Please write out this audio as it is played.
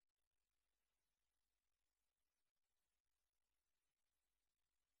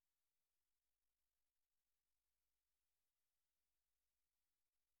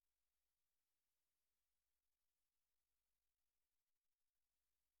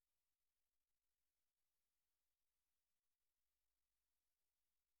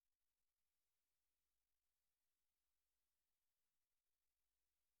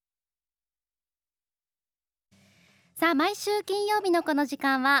さあ、毎週金曜日のこの時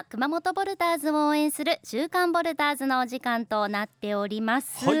間は熊本ボルターズを応援する週刊ボルターズのお時間となっておりま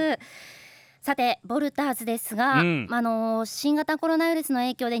す、はい。さてボルターズですが、新型コロナウイルスの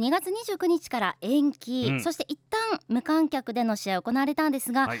影響で2月29日から延期、そして一旦無観客での試合行われたんで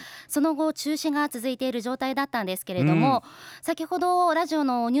すが、はい。その後中止が続いている状態だったんですけれども、先ほどラジオ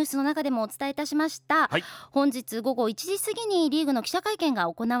のニュースの中でもお伝えいたしました、はい。本日午後1時過ぎにリーグの記者会見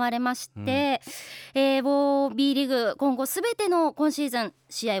が行われまして、B リーグ今後すべての今シーズン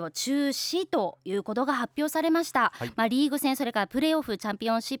試合を中止ということが発表されました、リーグ戦、それからプレーオフ、チャンピ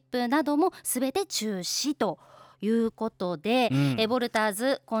オンシップなどもすべて中止ということで、ボルター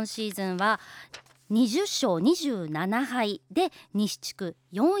ズ今シーズンは20勝27敗で西地区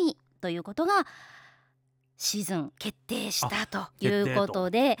4位ということがシーズン決定したということ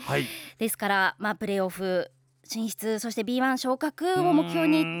で、ですから、プレーオフ進出、そして B1 昇格を目標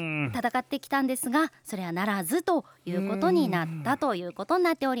に戦ってきたんですが、それはならずということになったということに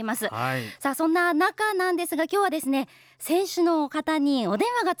なっております。さあ、そんな中なんですが、今日はですね、選手の方にお電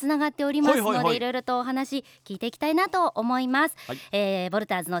話がつながっておりますので、いろいろとお話聞いていきたいなと思います。ボル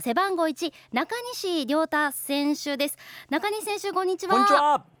ターズの背番号1、中西良太選手です。中西選手、こんにちは。こんにち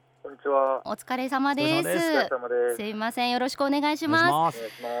は。こんにちは。お疲れ様です。すいません、よろしくお願いします。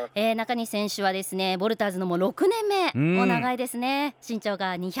中西選手はですね、ボルターズのもう6年目、お長いですね。身長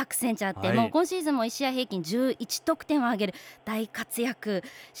が200センチあって、もう今シーズンも1試合平均11得点を挙げる大活躍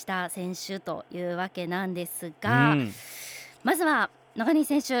した選手というわけなんですが、まずは中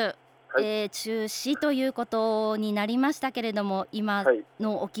西選手、中止ということになりましたけれども、今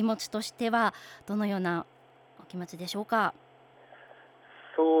のお気持ちとしてはどのようなお気持ちでしょうか？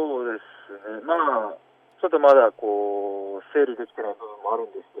そうですね、ちょっとまだ整理できてない部分もある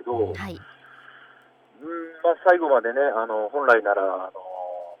んですけど、最後までね、本来なら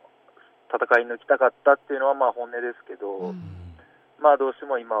戦い抜きたかったっていうのは本音ですけど、どうして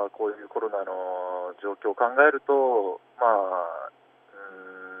も今はこういうコロナの状況を考えると、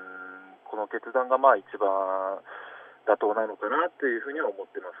この決断が一番妥当なのかなっていうふうには思っ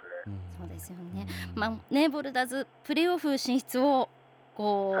てますね。そうですよね。ボルターズプレーオフ進出を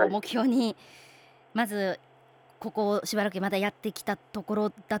目標にまずここしばらくまだやってきたとこ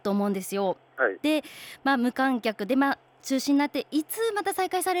ろだと思うんですよ。で、無観客で中止になって、いつまた再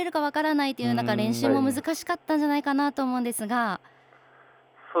開されるかわからないという中、練習も難しかったんじゃないかなと思うんですが。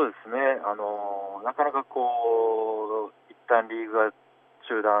そうですね、なかなか一旦リーグが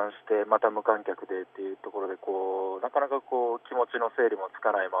中断してまた無観客でっていうところでなかなか気持ちの整理もつ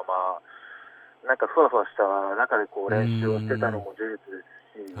かないまま、なんかふわふわした中で練習をしてたのも事実で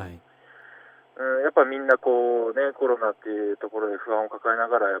すし、やっぱみんなコロナっていうところで不安を抱えな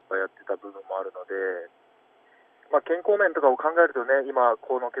がらやってた部分もあるので、健康面とかを考えるとね、今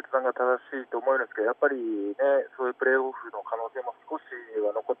この決断が正しいと思うんですけど、やっぱりね、そういうプレーオフの可能性も少し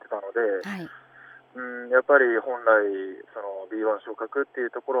は残ってたので、やっぱり本来その B1 昇格ってい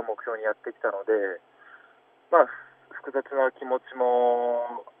うところを目標にやってきたので、複雑な気持ち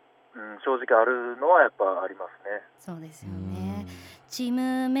も正直あるのはやっぱありますね。そうですよね。チー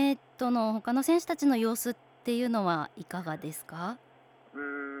ムメイトの他の選手たちの様子っていうのはいかがですか？そ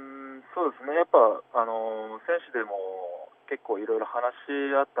うですね、やっぱ選手でも結構いろいろ話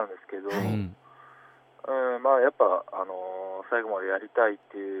あったんですけど、やっぱ最後までやりたいっ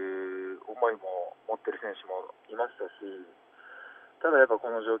ていう思いも持ってる選手もいましたし、ただやっぱこ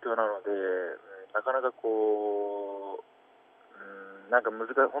の状況なので、なかなかなんか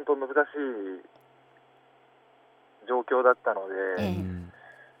本当難しい状況だったので、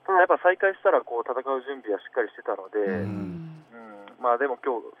ただやっぱ再開したら戦う準備はしっかりしてたので、でも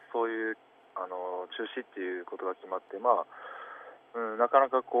今日そういう中止っていうことが決まって、なかな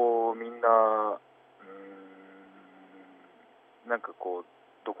かみんななんか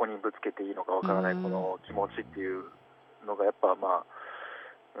どこにぶつけていいのかわからないこの気持ちっていうのがやっぱ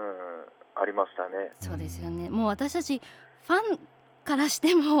ありましたね。そうですよね。もう私たちファンからし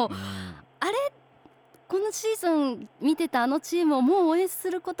ても、あれこのシーズン見てたあのチームをもう応援す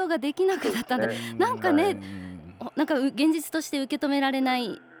ることができなくなったんで、なんかね、なんか現実として受け止められな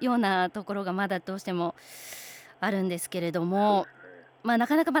いようなところがまだどうしてもあるんですけれども、な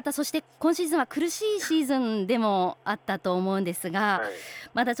かなかまたそして今シーズンは苦しいシーズンでもあったと思うんですが、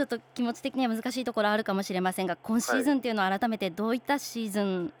まだちょっと気持ち的には難しいところあるかもしれませんが、今シーズンっていうのは改めてどういったシーズ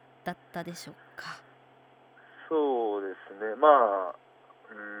ンだったでしょうか？そうですね、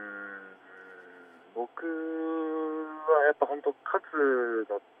僕はやっぱ本当勝つ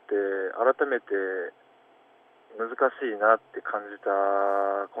のって改めて難しいなって感じた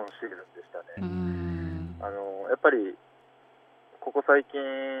今シーズンでしたね。やっぱりここ最近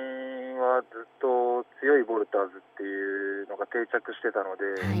はずっと強いボルターズっていうのが定着してたの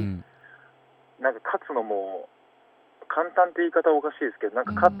で、はい、なんか勝つのも簡単って言い方はおかしいですけど、なん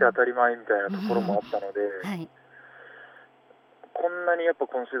か勝って当たり前みたいなところもあったので、はい、こんなにやっぱ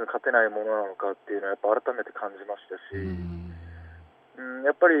今シーズン勝てないものなのかっていうのはやっぱ改めて感じましたし、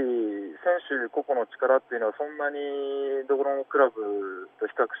やっぱり選手個々の力っていうのはそんなにどこのクラブと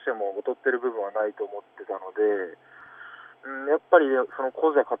比較しても劣ってる部分はないと思ってたので、やっぱりその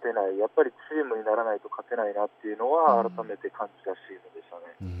個じゃ勝てない、やっぱりチームにならないと勝てないなっていうのは改めて感じたシーズンでした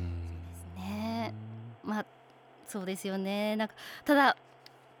ね。ね、そうですよね。なんかただ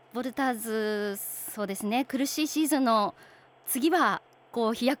ボルターズ、そうですね、苦しいシーズンの次は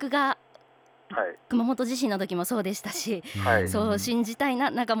こう飛躍が、熊本地震の時もそうでしたし、そう信じたいな、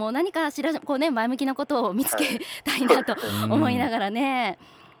なんかもう何かこうね、前向きなことを見つけたいなと思いながらね、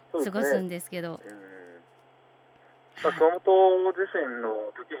過ごすんですけど、熊本地震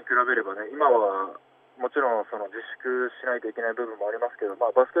の時に比べればね、今はもちろんその自粛しないといけない部分もありますけど、バ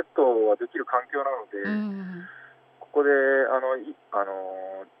スケットはできる環境なので、ここで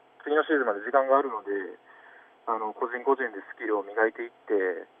次のシーズンまで時間があるので、個人個人でスキルを磨いていっ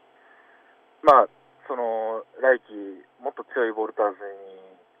て、その来季もっと強いボルターズに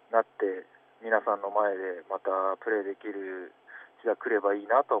なって皆さんの前でまたプレーできる日が来ればいい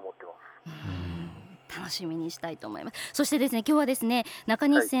なと思ってます。楽しみにしたいと思います。そしてですね、今日はですね、中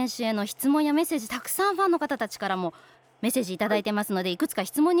西選手への質問やメッセージ、たくさんファンの方たちからもメッセージいただいてますので、いくつか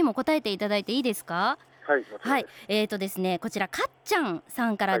質問にも答えていただいていいですか？はい、ですね、こちらかっちゃんさ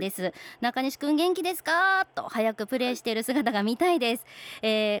んからです。中西くん元気ですかと、早くプレーしている姿が見たいです。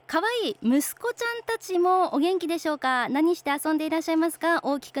かわいい息子ちゃんたちもお元気でしょうか？何して遊んでいらっしゃいますか？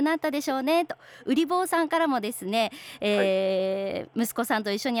大きくなったでしょうねと。うり坊さんからもですね、息子さん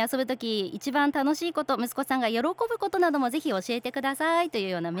と一緒に遊ぶとき一番楽しいこと、息子さんが喜ぶことなどもぜひ教えてくださいという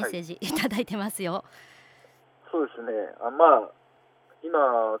ようなメッセージいただいてますよ。そうですね、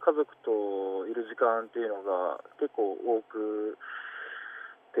今家族といる時間っていうのが結構多く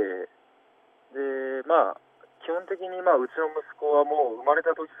て、で基本的にうちの息子はもう生まれ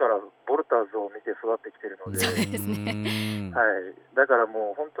た時からボルターズを見て育ってきてるので、そうですね、だから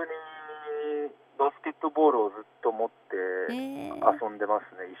もう本当にバスケットボールをずっと持って遊んでま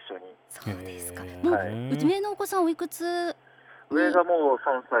すね、一緒に。そうですか。もう上のお子さんおいくつ？上がもう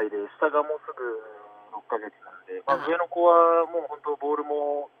3歳で、下がもうすぐ6ヶ月なんで、上の子はもう本当ボール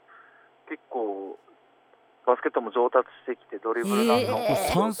も結構バスケットも上達してきて、ドリブルなんかも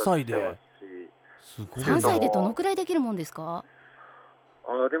3歳で、すごい。3歳でどのくらいできるもんですか？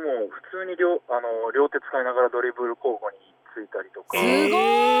でも普通に両手使いながらドリブル交互についたりとか、すごい。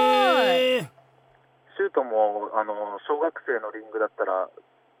シュートも小学生のリングだった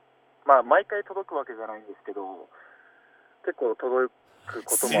ら、毎回届くわけじゃないんですけど、結構届く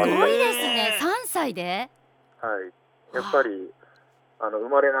こともある。すごいですね、3歳で。やっぱり生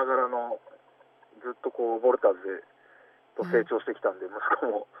まれながらのずっとこうボルターズと成長してきたんで、息子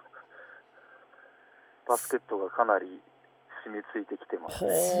もバスケットがかなり染みついてきてます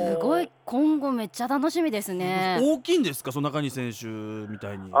ね。すごい、今後めっちゃ楽しみですね。大きいんですか、その中西選手み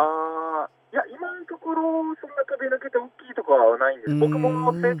たいに？いや、今のところそんな飛び抜けて大きいとかはないんです。僕も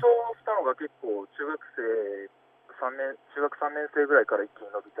成長したのが結構中学3年生ぐらいから一気に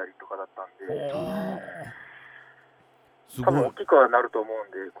伸びたりとかだったんで、多分大きくはなると思う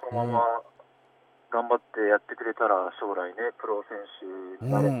んで、このまま頑張ってやってくれたら将来ね、プロ選手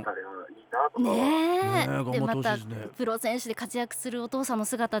になれたらいいなとか。でまたプロ選手で活躍するお父さんの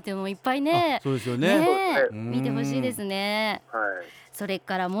姿っていうのもいっぱいね、そうですよね、見てほしいですね。それ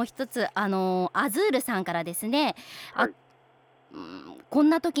からもう一つ、アズールさんからですね、こん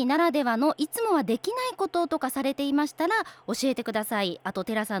な時ならではのいつもはできないこととかされていましたら教えてください。あと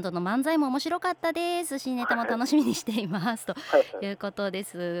テラさんとの漫才も面白かったです。新ネタも楽しみにしていますということで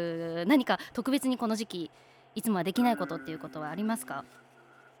す。何か特別にこの時期いつもはできないことっていうことはありますか？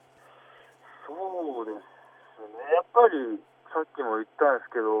そうですね、やっぱりさっきも言ったんです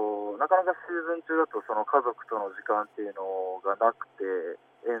けど、なかなかシーズン中だとその家族との時間っていうのがなくて、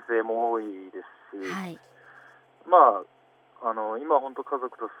遠征も多いですし、今本当家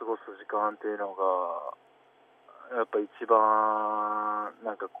族と過ごす時間っていうのがやっぱ一番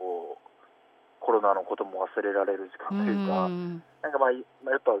なんかこうコロナのことも忘れられる時間というか、なんかや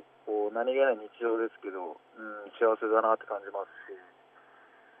っぱこう何気ない日常ですけど、幸せだなって感じますし、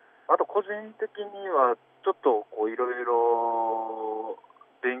あと個人的にはちょっとこういろいろ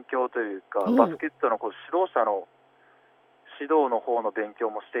勉強というか、バスケットのこう指導者の指導の方の勉強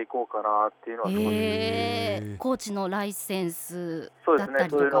もしていこうかなっていうのは少し、コーチのライセンスそうですね、だっ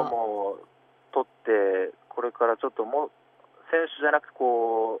たりとか、そういうのも取って、これからちょっとも選手じゃなく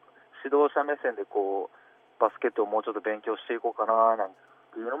指導者目線でバスケットをもうちょっと勉強していこうかななん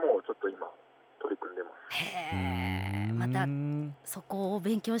ていうのもちょっと今取り組んでます。へー、またそこを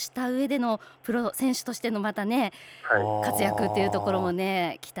勉強した上でのプロ選手としてのまたね、活躍っていうところも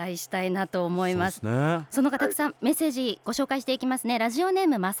ね期待したいなと思います。その他たくさんメッセージご紹介していきますね。ラジオネー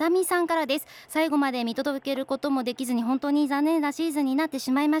ムまさみさんからです。最後まで見届けることもできずに本当に残念なシーズンになって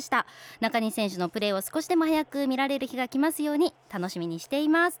しまいました。中西選手のプレーを少しでも早く見られる日が来ますように楽しみにしてい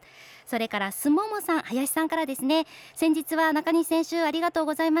ます。それからすももさん、林さんからですね。先日は中西選手ありがとう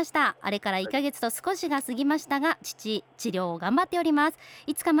ございました。あれから1ヶ月と少しが過ぎましたが、治療を頑張っております。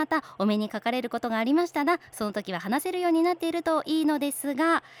いつかまたお目にかかれることがありましたら、その時は話せるようになっているといいのです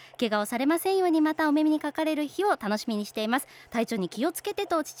が、怪我をされませんようにまたお目にかかれる日を楽しみにしています。体調に気をつけて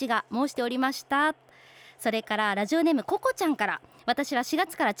と父が申しておりました。それからラジオネームココちゃんから、私は4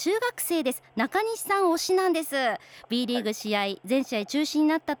月から中学生です。中西さん推しなんです。 B リーグ試合全試合中止に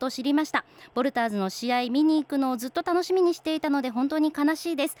なったと知りました。ボルターズの試合見に行くのをずっと楽しみにしていたので本当に悲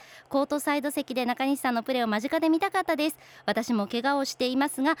しいです。コートサイド席で中西さんのプレーを間近で見たかったです。私も怪我をしていま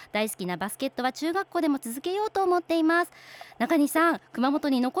すが大好きなバスケットは中学校でも続けようと思っています。中西さん、熊本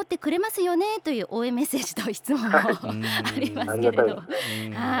に残ってくれますよねという応援メッセージと質問もありますけれど、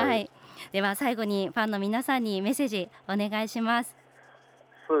はい、では最後にファンの皆さんにメッセージお願いします。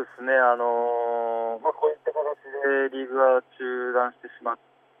そうですね、こういった形でリーグが中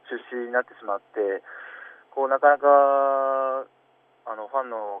止になってしまって、なかなかファン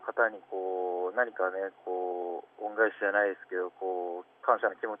の方に何かね恩返しじゃないですけど感謝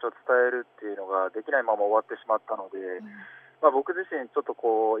の気持ちを伝えるっていうのができないまま終わってしまったので、僕自身ちょっと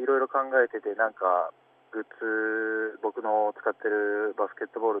いろいろ考えてて、なんかグッズ、僕の使ってるバスケ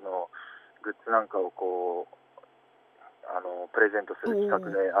ットボールのグッズなんかをプレゼントする企画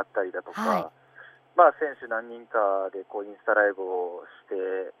であったりだとか、選手何人かでインスタライブをして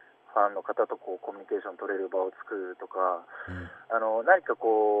ファンの方とコミュニケーション取れる場を作るとか、何か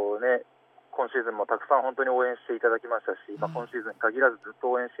今シーズンもたくさん本当に応援していただきましたし、今シーズンに限らずずっ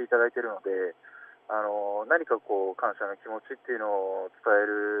と応援していただいているので、何か感謝の気持ちっていうのを伝え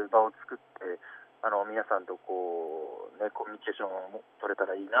る場を作って皆さんとコミュニケーションを取れた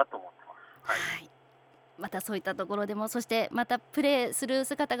らいいなと思ってます。またそういったところでも、そしてまたプレーする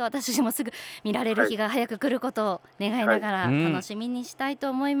姿が私たちもすぐ見られる日が早く来ることを願いながら楽しみにしたいと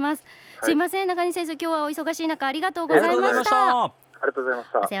思います。すいません、中西先生、今日はお忙しい中ありがとうございました。ありがとうございま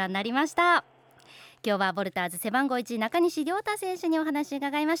した。お世話になりました。今日はボルターズ背番号1中西良太選手にお話を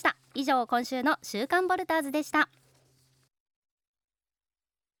伺いました。以上、今週の週刊ボルターズでした。